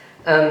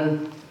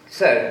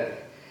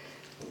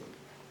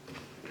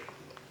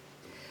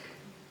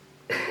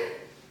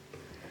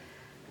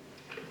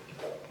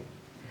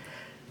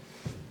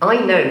 I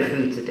know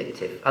food's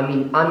addictive. I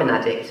mean, I'm an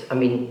addict. I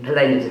mean,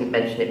 Helena didn't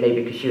mention it,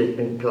 maybe because she was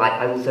being polite.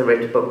 I also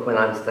wrote a book when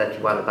I was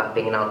 31 about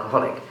being an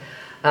alcoholic.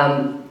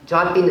 So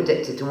I've been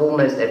addicted to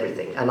almost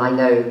everything, and I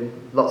know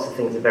lots of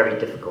things are very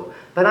difficult.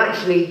 But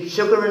actually,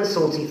 sugar and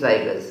salty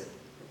flavours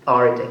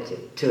are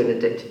addictive to an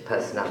addicted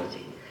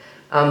personality.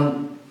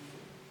 I'm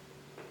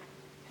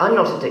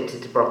not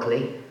addicted to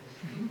broccoli.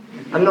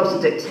 I'm not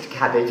addicted to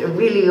cabbage. I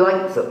really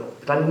like them,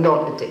 but I'm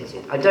not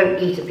addicted. I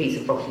don't eat a piece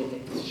of broccoli and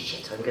think,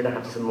 shit, I'm going to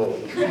have some more.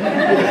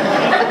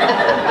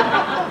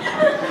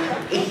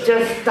 It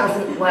just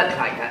doesn't work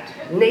like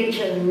that.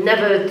 Nature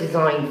never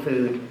designed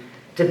food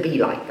to be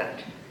like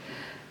that.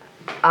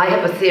 I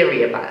have a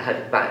theory about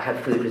how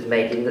food was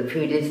made, in that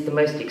food is the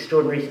most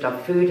extraordinary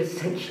stuff. Food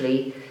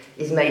essentially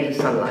is made of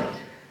sunlight.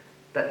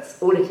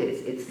 That's all it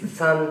is. It's the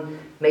sun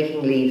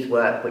making leaves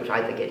work, which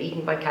either get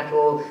eaten by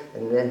cattle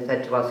and then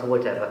fed to us or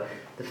whatever.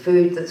 The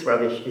food that's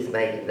rubbish is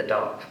made in the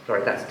dark.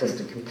 Sorry, that's just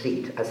a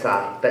complete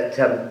aside. But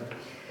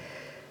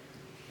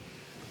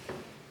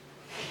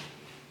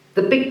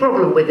the big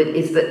problem with it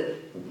is that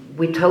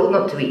we're told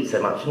not to eat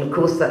so much, and of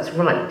course that's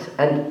right.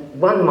 And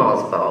 1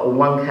 Mars bar or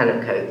 1 can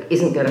of Coke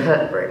isn't going to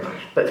hurt very much.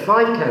 But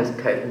 5 cans of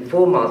Coke and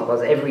 4 Mars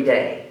bars every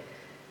day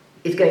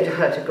is going to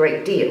hurt a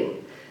great deal.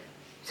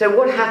 So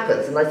what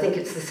happens, and I think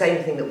it's the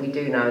same thing that we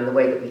do now in the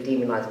way that we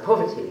demonise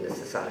poverty in this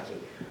society,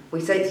 we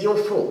say it's your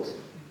fault,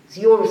 it's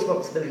your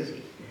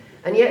responsibility.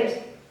 And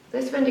yet,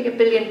 they're spending £1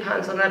 billion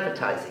on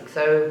advertising,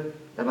 so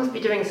they must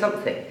be doing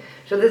something.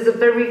 So there's a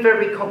very,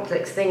 very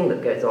complex thing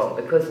that goes on,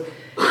 because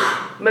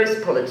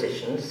most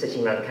politicians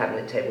sitting around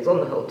cabinet tables, on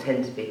the whole,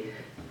 tend to be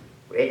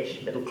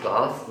rich, middle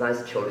class,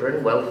 nice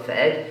children, well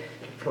fed,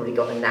 probably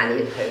got a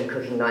nanny at home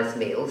cooking nice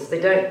meals.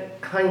 They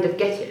don't kind of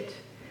get it.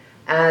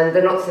 And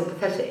they're not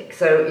sympathetic.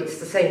 So it's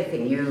the same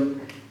thing. You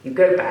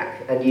go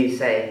back and you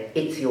say,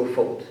 it's your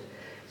fault.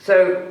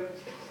 So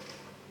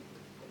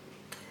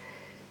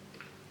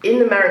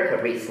in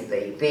America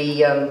recently,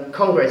 the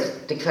Congress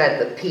declared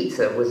that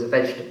pizza was a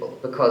vegetable,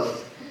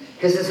 because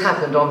this has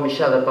happened on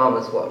Michelle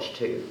Obama's watch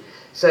too,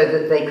 so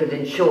that they could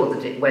ensure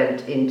that it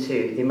went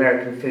into the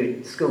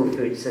American school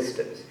food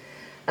systems.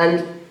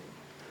 And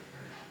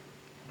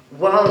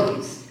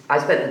I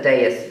spent the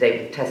day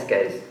yesterday with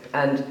Tesco's,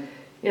 and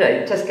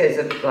Tesco's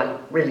are like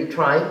really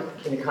trying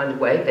in a kind of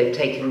way. They've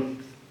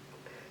taken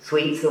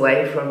sweets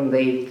away from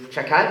the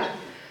checkout,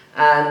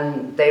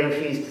 and they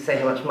refuse to say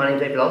how much money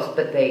they've lost,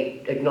 but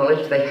they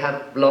acknowledge they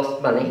have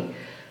lost money.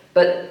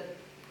 But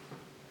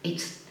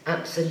it's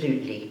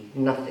absolutely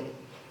nothing.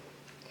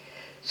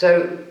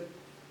 So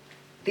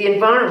the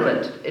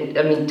environment,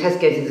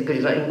 Tesco's is a good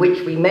example, in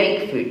which we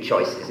make food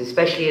choices,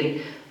 especially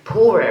in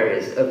poor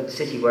areas of the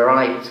city where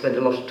I spend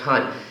a lot of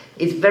time,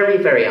 is very,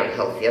 very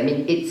unhealthy. I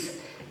mean,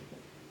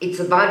 it's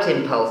about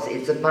impulse,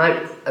 it's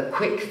about a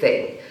quick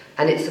thing,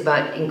 and it's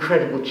about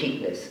incredible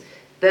cheapness.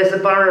 There's a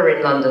borough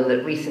in London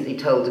that recently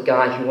told a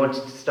guy who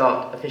wanted to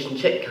start a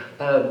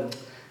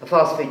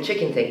fast food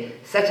chicken thing,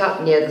 set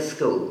up near the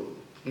school.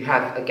 You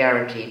have a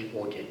guaranteed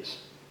audience.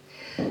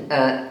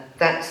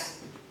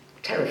 That's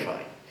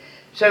terrifying.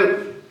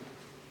 So,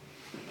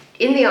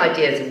 in the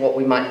ideas of what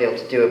we might be able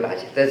to do about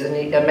it, there's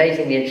an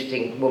amazingly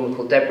interesting woman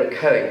called Deborah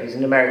Cohen, who's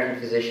an American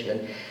physician,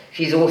 and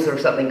she's author of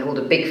something called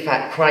A Big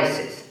Fat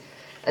Crisis.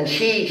 And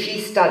she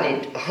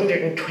studied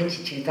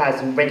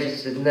 122,000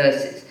 registered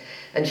nurses,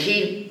 and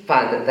she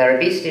found that their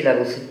obesity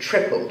levels had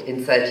tripled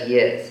in 30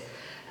 years.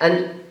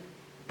 And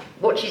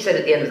what she said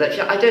at the end of that,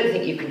 I don't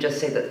think you can just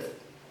say that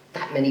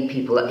many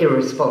people are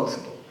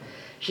irresponsible.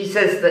 She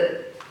says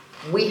that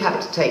we have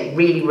to take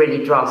really,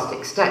 really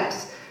drastic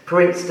steps.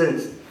 For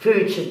instance,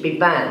 food should be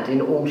banned in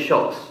all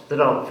shops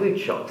that aren't food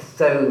shops.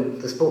 So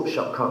the sports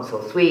shop can't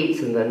sell sweets,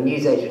 and the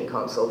newsagent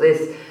can't sell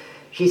this.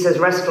 She says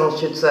restaurants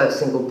should serve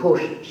single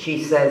portions.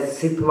 She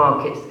says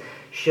supermarkets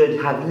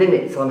should have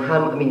limits on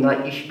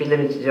you should be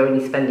limited to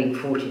only spending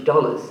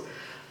 $40.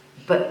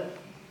 But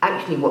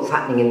actually what's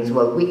happening in this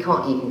world, we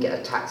can't even get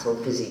a tax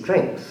on fizzy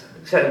drinks.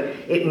 So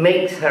it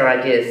makes her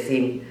ideas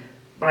seem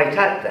right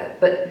out there.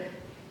 But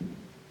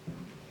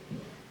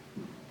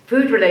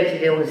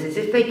food-related illnesses,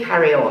 if they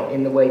carry on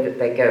in the way that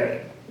they're going,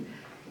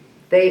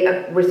 they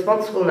are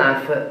responsible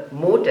now for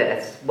more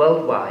deaths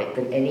worldwide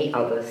than any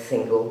other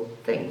single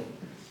thing.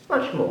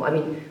 Much more. I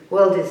mean, the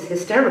world is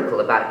hysterical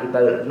about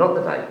Ebola. Not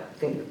that I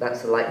think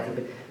that's a likely thing,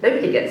 but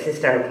nobody gets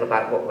hysterical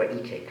about what we're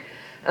eating.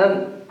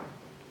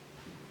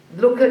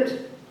 Look at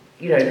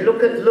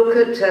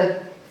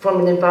from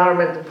an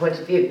environmental point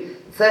of view,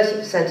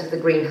 30% of the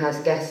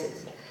greenhouse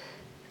gases.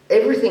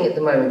 Everything at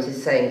the moment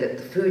is saying that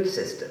the food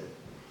system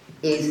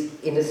is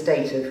in a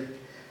state of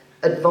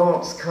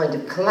advanced kind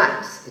of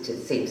collapse, it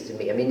seems to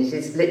me. I mean, it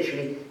is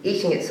literally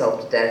eating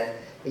itself to death.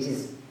 It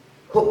is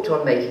hooked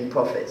on making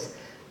profits.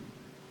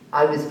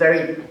 I was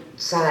very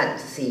sad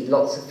to see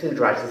lots of food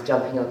writers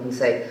jumping up and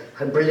saying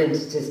how brilliant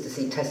it is to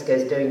see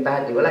Tesco's doing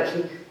badly. Well,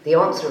 actually, the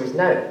answer is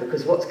no,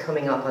 because what's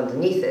coming up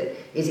underneath it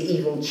is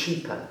even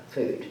cheaper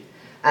food.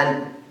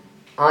 And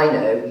I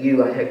know,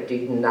 I hope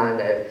you now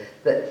know,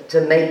 that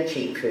to make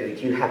cheap food,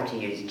 you have to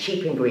use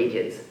cheap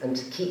ingredients, and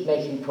to keep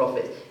making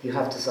profits, you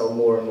have to sell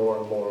more and more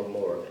and more and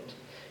more of it.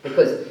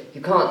 Because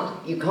you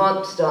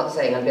can't start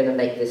saying, I'm going to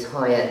make this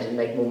high end and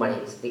make more money.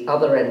 It's the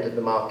other end of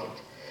the market.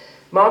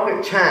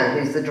 Margaret Chan,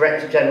 who's the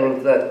Director General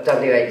of the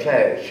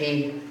WHO,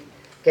 she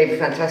gave a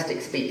fantastic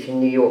speech in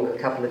New York a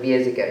couple of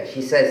years ago.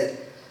 She says,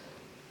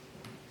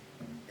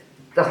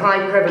 the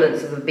high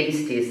prevalence of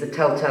obesity is the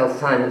telltale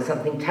sign that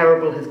something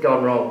terrible has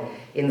gone wrong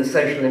in the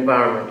social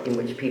environment in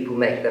which people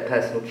make their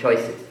personal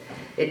choices.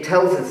 It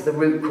tells us the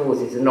root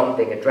causes are not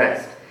being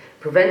addressed.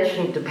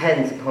 Prevention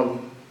depends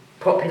upon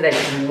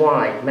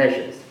population-wide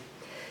measures.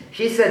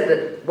 She said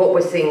that what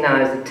we're seeing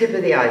now is the tip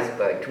of the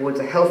iceberg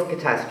towards a health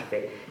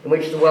catastrophe in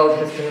which the world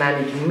has to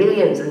manage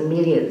millions and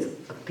millions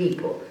of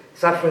people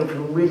suffering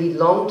from really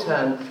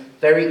long-term,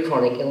 very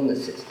chronic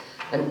illnesses.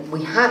 And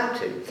we have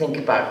to think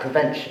about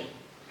prevention.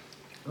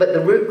 But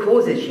the root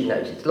causes, she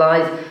noted,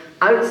 lies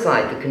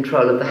outside the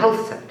control of the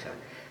health sector.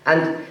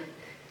 And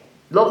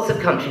lots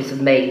of countries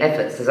have made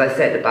efforts, as I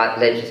said, about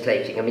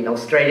legislating. I mean,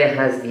 Australia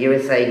has, the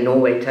USA,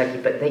 Norway,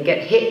 Turkey, but they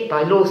get hit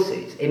by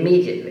lawsuits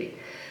immediately.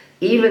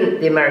 Even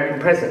the American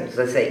president, as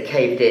I say,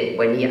 caved in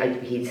when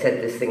he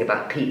said this thing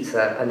about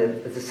pizza, and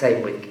it's the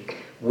same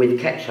with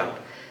ketchup.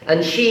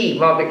 And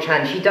Margaret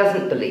Chan, she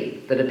doesn't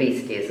believe that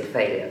obesity is a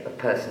failure of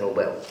personal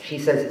will. She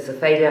says it's a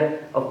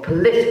failure of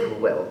political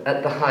will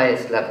at the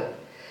highest level.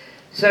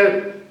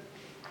 So,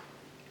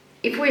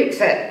 if we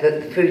accept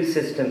that the food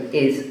system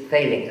is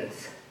failing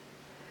us,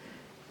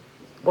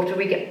 what are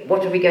we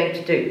going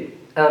to do?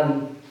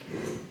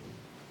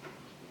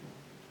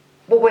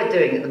 What we're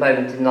doing at the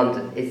moment in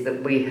London is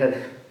that we have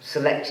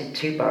selected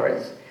 2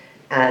 boroughs,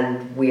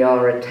 and we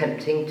are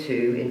attempting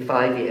to, in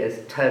 5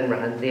 years, turn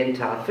around the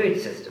entire food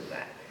system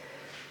there.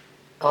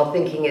 Our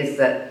thinking is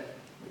that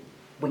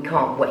we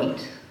can't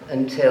wait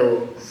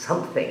until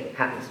something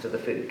happens to the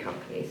food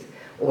companies,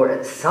 or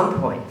at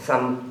some point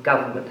some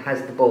government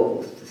has the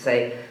balls to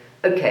say,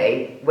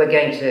 okay, we're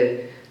going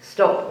to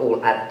stop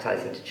all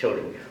advertising to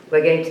children.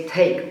 We're going to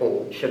take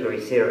all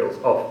sugary cereals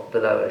off the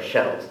lower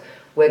shelves.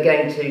 We're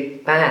going to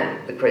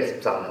ban the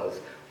crisps aisles.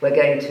 We're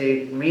going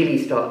to really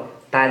start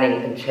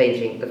banning and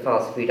changing the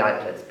fast food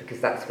outlets, because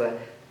that's where a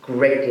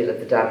great deal of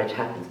the damage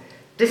happens.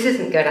 This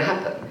isn't going to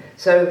happen.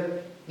 So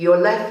you're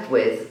left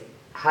with,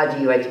 how do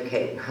you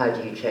educate and how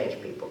do you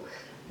change people?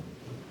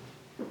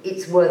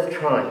 It's worth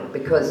trying,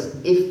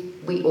 because if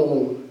we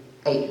all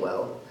ate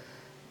well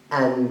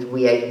and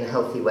we ate in a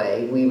healthy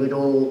way, we would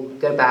all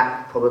go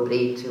back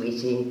probably to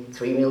eating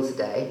 3 meals a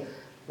day.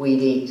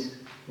 We'd eat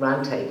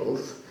round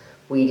tables.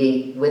 We'd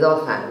eat with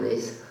our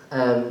families.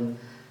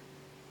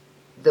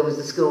 There was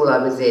a school I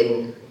was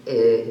in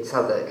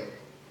Southwark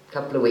a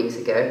couple of weeks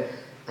ago,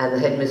 and the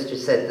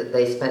headmistress said that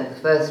they spent the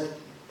first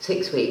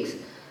 6 weeks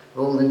of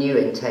all the new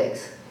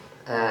intakes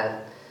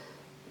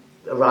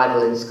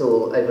arrival in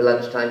school over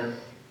lunchtime,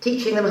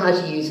 teaching them how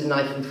to use a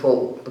knife and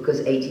fork, because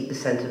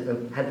 80% of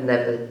them had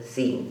never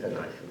seen a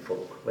knife and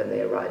fork when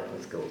they arrived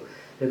in school,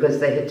 because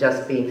they had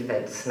just been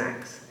fed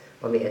snacks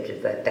on the edge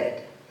of their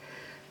bed.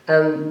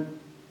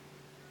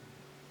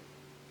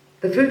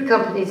 The food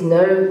companies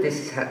know this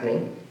is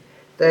happening.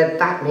 They're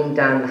battening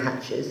down the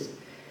hatches.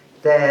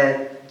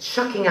 They're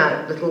chucking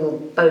out little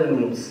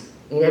bones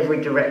in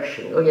every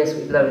direction. Oh yes,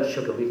 we've lowered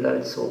sugar, we've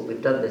lowered salt,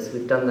 we've done this,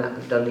 we've done that,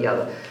 we've done the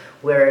other.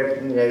 Where,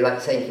 like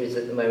Sainsbury's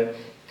at the moment,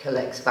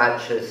 collects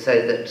vouchers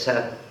so that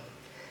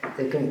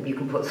you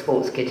can put a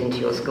sports kit into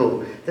your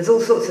school. There's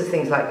all sorts of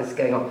things like this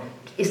going on.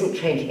 It isn't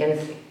changing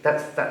anything.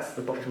 That's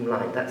the bottom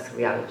line. That's the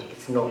reality.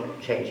 It's not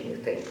changing a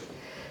thing.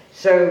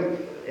 So,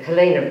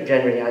 Helena,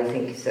 generally, I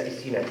think it's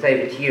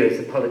over to you as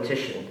a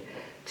politician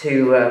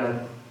to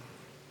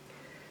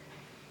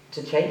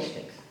change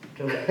things,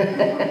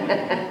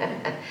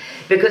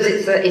 because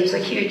it's a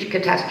huge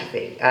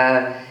catastrophe.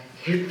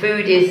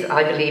 Food is,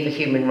 I believe, a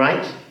human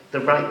right. The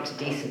right to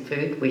decent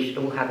food. We should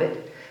all have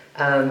it,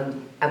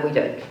 and we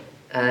don't.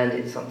 And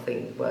it's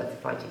something worth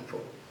fighting for.